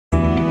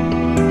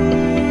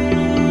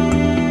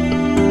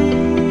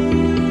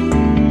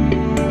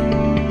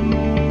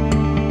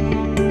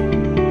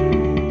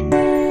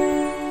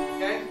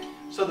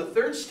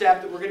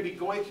step that we're going to be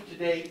going through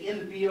today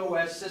in the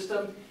BOS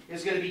system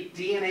is going to be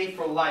DNA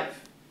for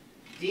life.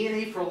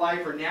 DNA for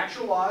life are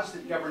natural laws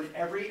that govern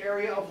every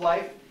area of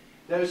life.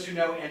 Those who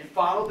know and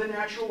follow the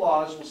natural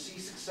laws will see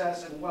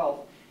success and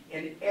wealth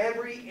in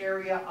every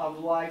area of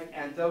life,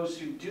 and those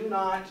who do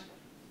not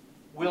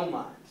will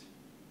not.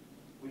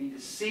 We need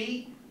to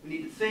see, we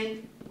need to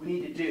think, we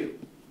need to do.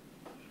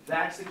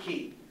 That's the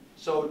key.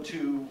 So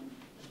to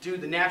do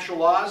the natural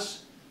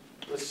laws,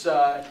 let's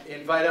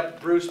invite up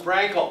Bruce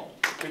Brankel.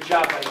 Good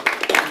job, buddy.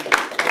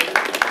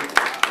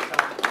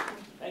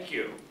 Thank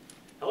you.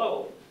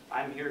 Hello.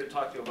 I'm here to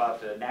talk to you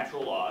about the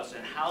natural laws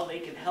and how they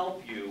can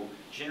help you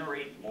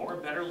generate more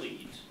and better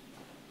leads,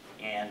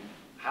 and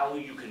how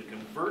you can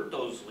convert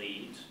those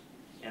leads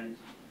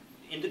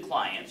into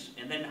clients,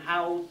 and then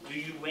how do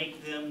you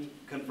make them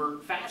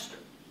convert faster.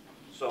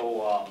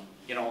 So,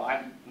 you know,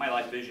 my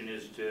life vision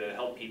is to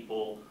help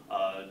people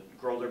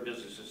grow their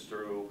businesses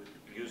through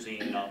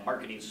using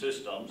marketing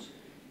systems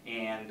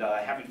and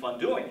having fun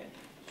doing it.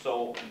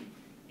 So,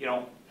 you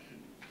know,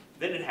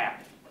 then it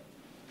happened.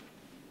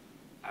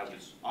 I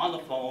was on the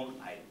phone,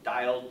 I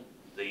dialed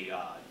the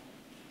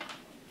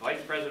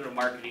Vice President of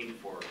Marketing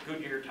for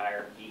Goodyear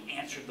Tire. He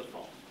answered the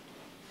phone.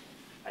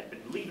 I'd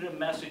been leaving him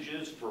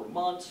messages for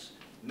months,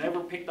 never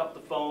picked up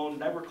the phone,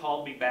 never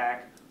called me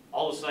back.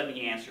 All of a sudden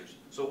he answers.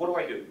 So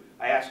what do?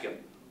 I ask him,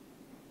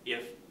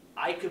 if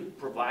I could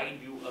provide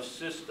you a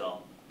system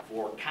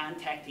for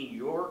contacting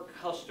your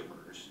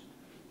customers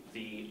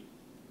the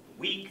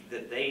week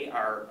that they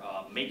are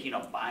making a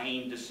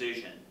buying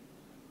decision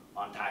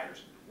on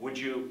tires, would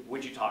you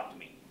talk to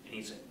me? And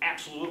he said,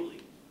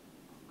 absolutely.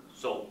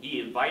 So he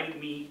invited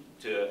me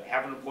to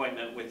have an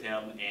appointment with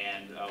him,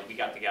 and we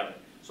got together.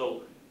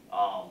 So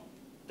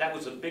that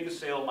was the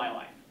biggest sale of my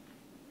life,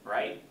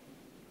 right?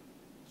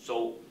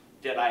 So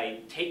did I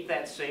take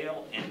that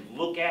sale and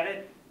look at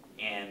it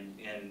and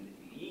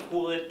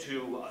equal it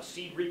to a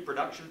seed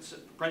reproduction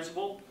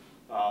principle?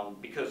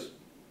 Because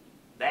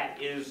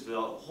that is the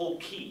whole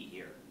key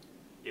here.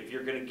 If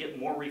you're going to get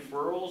more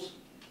referrals,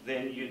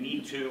 then you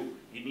need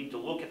to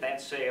look at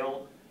that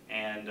sale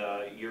and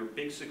your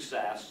big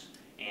success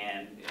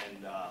and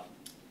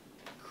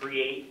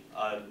create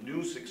a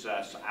new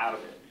success out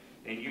of it.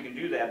 And you can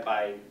do that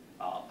by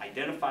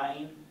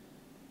identifying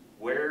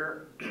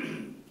where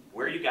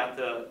you got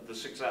the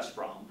success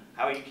from,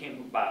 how you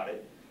came about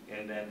it,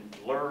 and then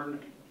learn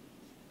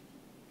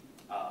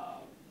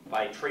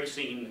by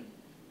tracing,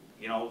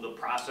 you know, the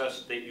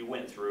process that you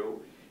went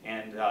through,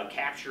 and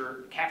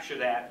capture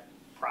that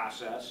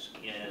process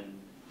in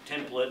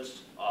templates,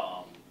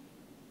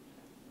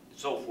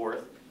 so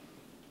forth,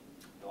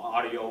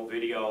 audio,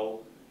 video,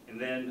 and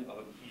then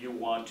you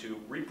want to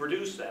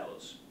reproduce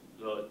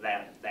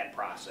that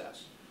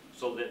process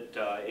so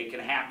that it can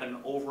happen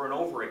over and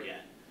over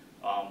again,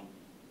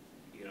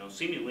 you know,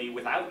 seemingly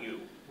without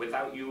you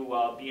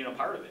being a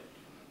part of it.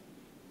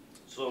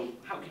 So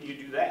how can you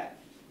do that?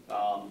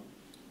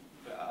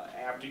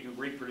 After you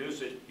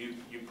reproduce it,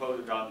 you put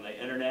it on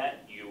the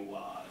internet, you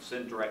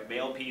send direct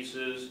mail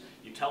pieces,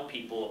 you tell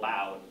people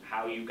about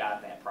how you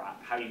got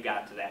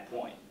to that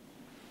point,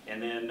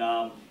 and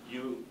then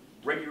you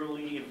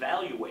regularly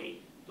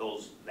evaluate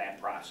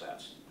that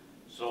process.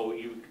 So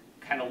you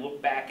kind of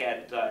look back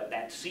at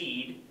that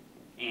seed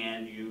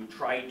and you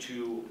try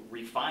to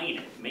refine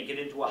it, make it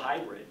into a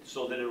hybrid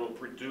so that it'll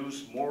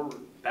produce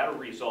better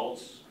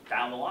results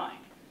down the line.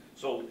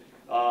 So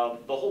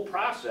the whole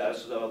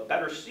process, the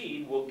better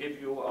seed will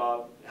give you,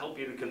 help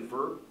you to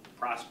convert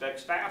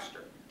prospects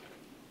faster.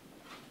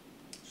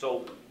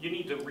 So you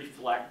need to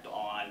reflect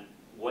on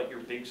what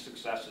your big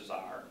successes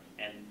are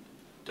and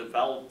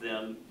develop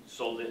them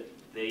so that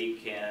they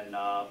can,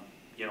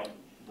 you know,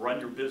 run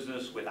your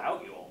business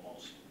without you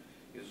almost.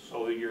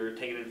 So you're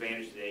taking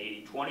advantage of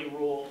the 80-20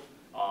 rule,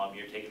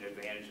 you're taking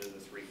advantage of the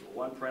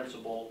 3-for-1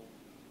 principle.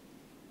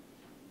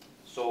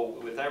 So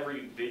with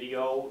every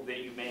video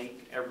that you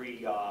make,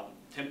 every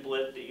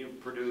template that you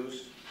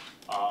produce,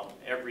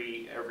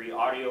 every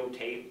audio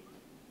tape,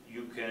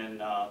 you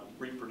can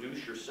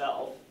reproduce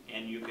yourself,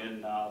 and you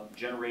can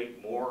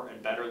generate more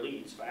and better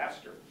leads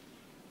faster.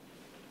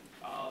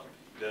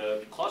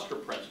 The cluster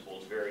principle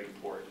is very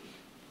important,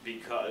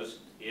 because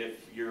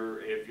if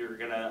you're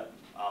gonna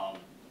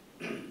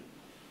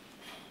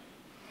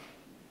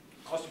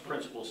cluster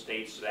principle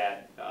states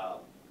that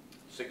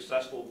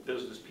successful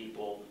business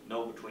people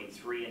know between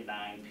 3 and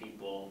 9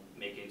 people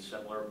making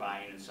similar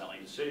buying and selling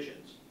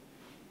decisions.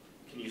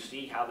 Can you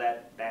see how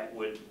that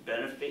would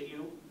benefit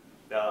you?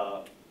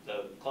 The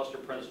cluster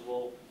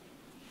principle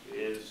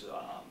is,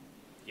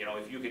 you know,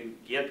 if you can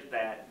get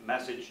that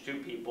message to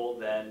people,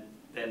 then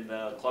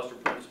the cluster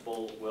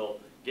principle will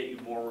get you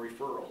more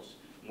referrals.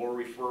 More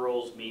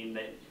referrals mean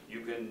that you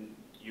can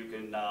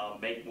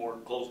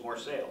close more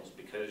sales,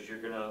 because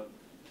you're going to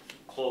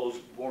close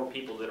more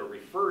people that are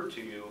referred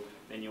to you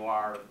than you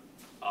are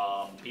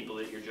people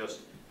that you're just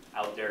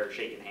out there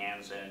shaking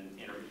hands and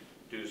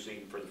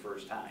introducing for the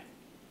first time.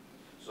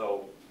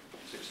 So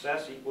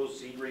success equals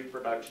seed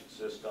reproduction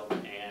system,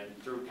 and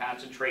through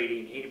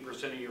concentrating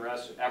 80% of your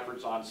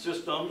efforts on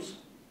systems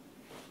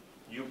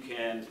you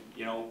can,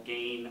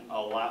 gain a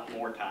lot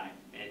more time,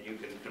 and you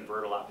can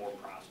convert a lot more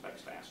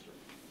prospects faster.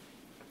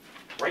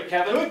 Right,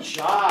 Kevin? Good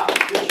job.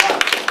 Good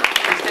job.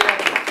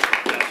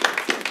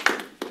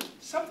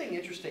 Something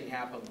interesting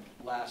happened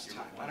last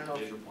time. I don't know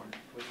if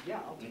yeah,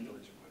 I'll take the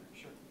laser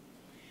pointer, sure.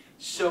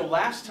 So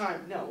last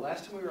time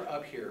we were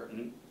up here,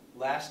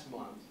 last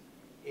month,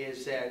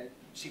 is that,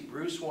 see,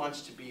 Bruce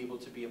wants to be able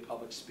to be a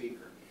public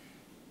speaker.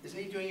 Isn't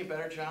he doing a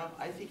better job?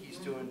 I think he's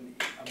doing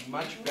a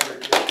much better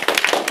job.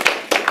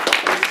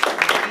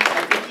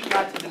 I think he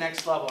got to the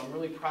next level. I'm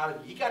really proud of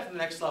him. He got to the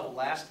next level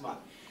last month.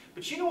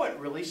 But you know what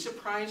really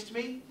surprised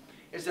me?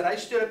 Is that I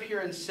stood up here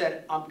and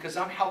said, because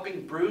I'm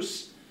helping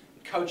Bruce,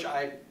 Coach,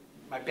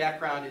 my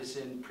background is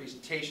in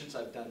presentations.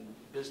 I've done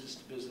business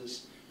to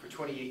business for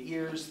 28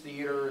 years,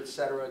 theater,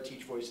 etc.,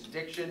 teach voice and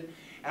diction.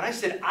 And I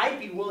said, I'd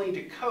be willing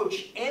to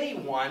coach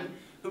anyone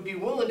who'd be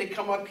willing to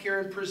come up here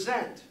and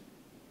present.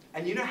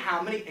 And you know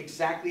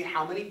exactly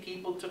how many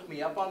people took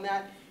me up on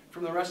that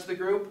from the rest of the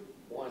group?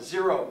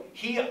 0.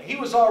 He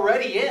was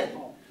already in.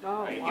 Oh,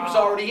 wow. He was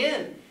already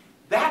in.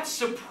 That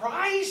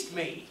surprised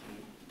me.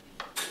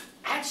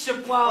 That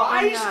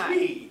surprised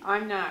me.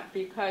 I'm not,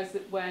 because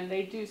when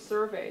they do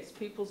surveys,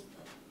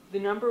 the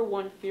number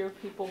one fear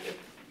people,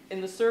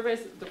 in the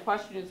surveys, the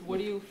question is, what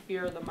do you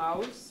fear the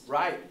most?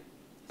 Right.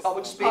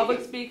 Public speaking.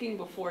 Public speaking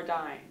before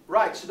dying.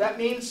 Right, so that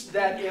means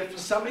that if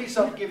somebody's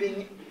up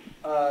giving,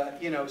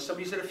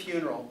 somebody's at a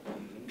funeral,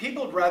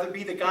 people would rather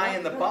be the guy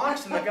in the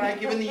box than the guy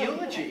giving the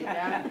eulogy.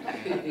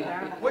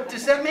 Yeah. What,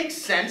 does that make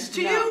sense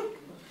to you?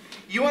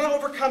 You want to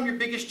overcome your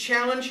biggest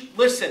challenge?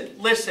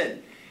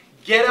 Listen.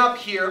 Get up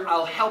here,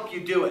 I'll help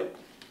you do it.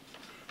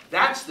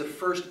 That's the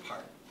first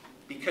part,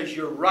 because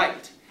you're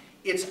right.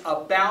 It's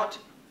about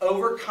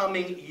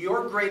overcoming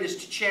your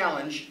greatest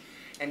challenge,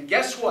 and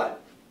guess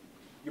what?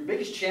 Your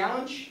biggest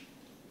challenge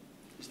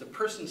is the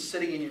person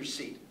sitting in your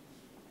seat.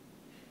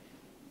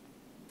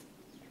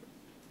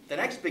 The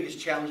next biggest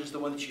challenge is the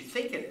one that you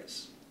think it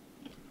is.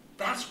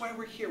 That's why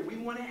we're here. We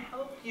want to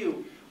help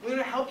you. We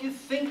want to help you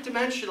think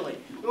dimensionally.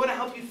 We want to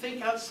help you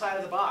think outside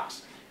of the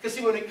box. Because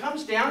see, when it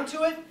comes down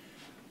to it,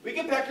 we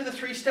get back to the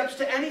 3 steps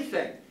to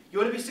anything. You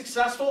want to be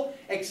successful?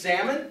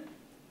 Examine.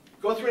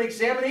 Go through an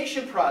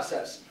examination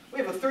process. We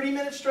have a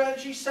 30-minute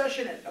strategy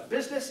session, a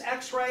business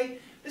x-ray.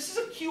 This is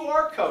a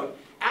QR code.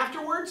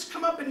 Afterwards,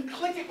 come up and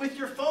click it with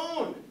your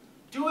phone.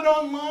 Do it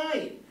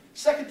online.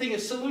 Second thing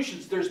is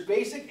solutions. There's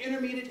basic,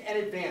 intermediate, and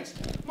advanced.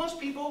 Most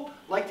people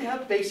like to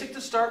have basic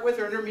to start with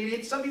or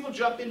intermediate. Some people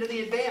jump into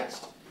the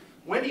advanced.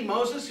 Wendy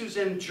Moses, who's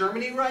in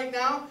Germany right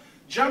now,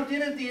 jumped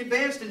in at the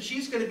advanced, and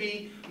she's going to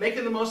be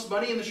making the most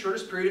money in the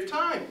shortest period of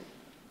time.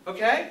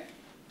 Okay?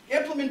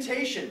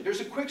 Implementation. There's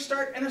a quick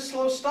start and a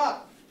slow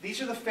stop.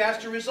 These are the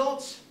faster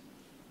results.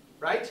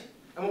 Right?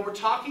 And when we're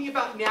talking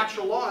about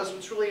natural laws,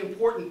 what's really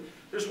important,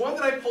 there's one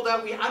that I pulled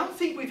out. I don't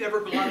think we've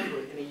ever gone through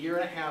it in a year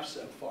and a half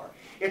so far.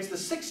 It's the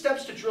 6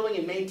 steps to drilling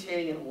and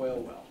maintaining an oil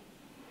well.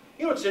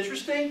 You know what's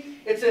interesting?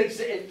 It's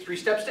 3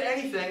 steps to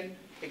anything: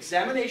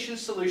 examination,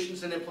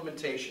 solutions, and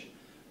implementation.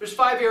 There's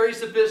 5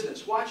 areas of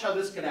business. Watch how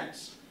this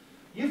connects.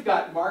 You've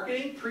got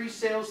marketing,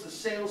 pre-sales, the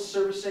sales,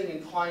 servicing,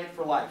 and client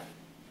for life.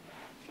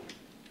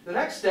 The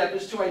next step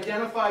is to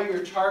identify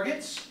your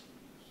targets,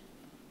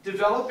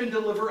 develop and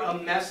deliver a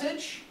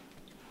message,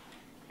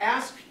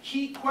 ask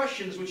key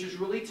questions, which is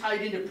really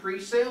tied into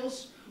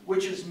pre-sales,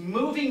 which is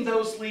moving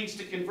those leads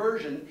to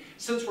conversion.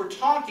 Since we're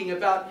talking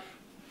about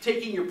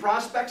taking your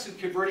prospects and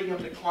converting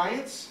them to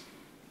clients,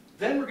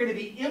 then we're going to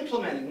be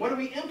implementing. What are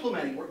we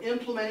implementing? We're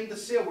implementing the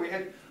sale. We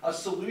had a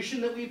solution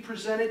that we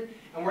presented,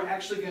 and we're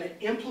actually going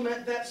to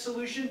implement that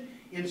solution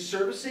in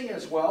servicing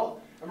as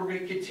well, and we're going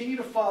to continue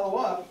to follow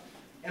up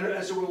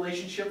as a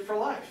relationship for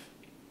life.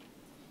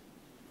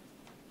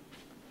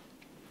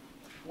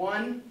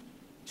 1,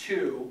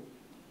 2,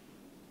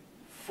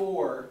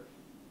 4,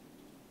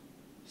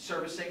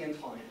 servicing and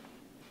client.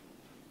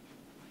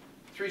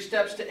 3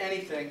 steps to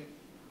anything,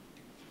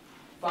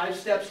 5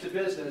 steps to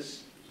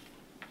business,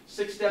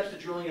 6 steps to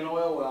drilling an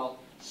oil well,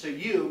 so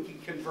you can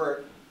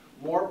convert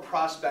more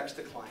prospects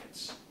to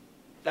clients.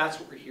 That's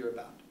what we're here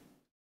about.